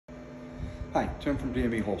Hi, Tim from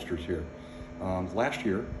DME Holsters here. Last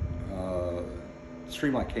year,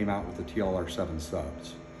 Streamlight came out with the TLR-7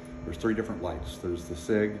 Subs. There's 3 different lights. There's the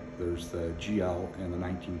SIG, there's the GL, and the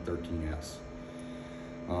 1913S.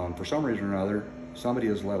 For some reason or another, somebody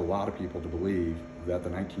has led a lot of people to believe that the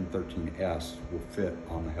 1913S will fit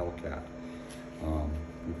on the Hellcat.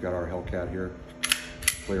 We've got our Hellcat here,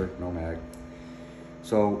 clear, no mag.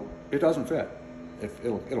 So it doesn't fit.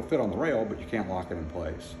 It'll fit on the rail, but you can't lock it in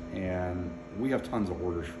place. And we have tons of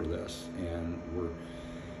orders for this, and we're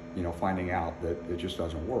finding out that it just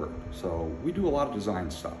doesn't work. So we do a lot of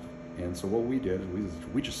design stuff. And so what we did is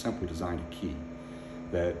we just simply designed a key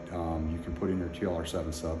that you can put in your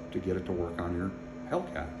TLR-7 Sub to get it to work on your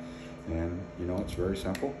Hellcat. And it's very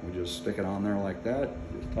simple. We just stick it on there like that,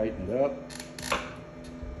 just tighten it up,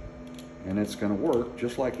 and it's going to work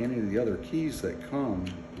just like any of the other keys that come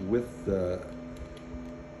with the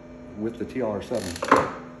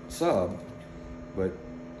TLR-7 Sub, but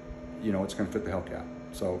it's going to fit the Hellcat.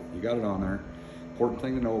 So you got it on there. Important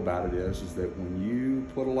thing to know about it is that when you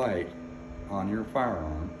put a light on your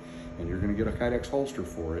firearm and you're going to get a Kydex holster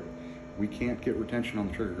for it, we can't get retention on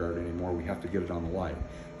the trigger guard anymore. We have to get it on the light.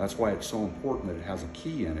 That's why it's so important that it has a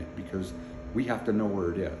key in it, because we have to know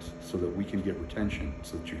where it is so that we can get retention,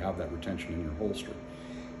 so that you have that retention in your holster.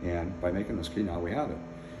 And by making this key now, we have it.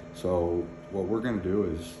 So what we're going to do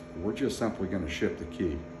is we're just simply going to ship the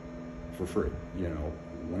key for free.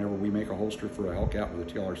 Whenever we make a holster for a Hellcat with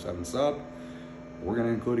a TLR-7 Sub, we're going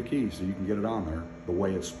to include a key so you can get it on there the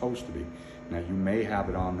way it's supposed to be. Now you may have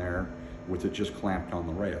it on there with it just clamped on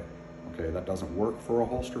the rail. Okay, that doesn't work for a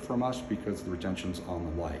holster from us because the retention's on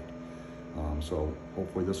the light. So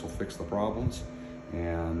hopefully this will fix the problems,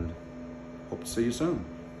 and hope to see you soon.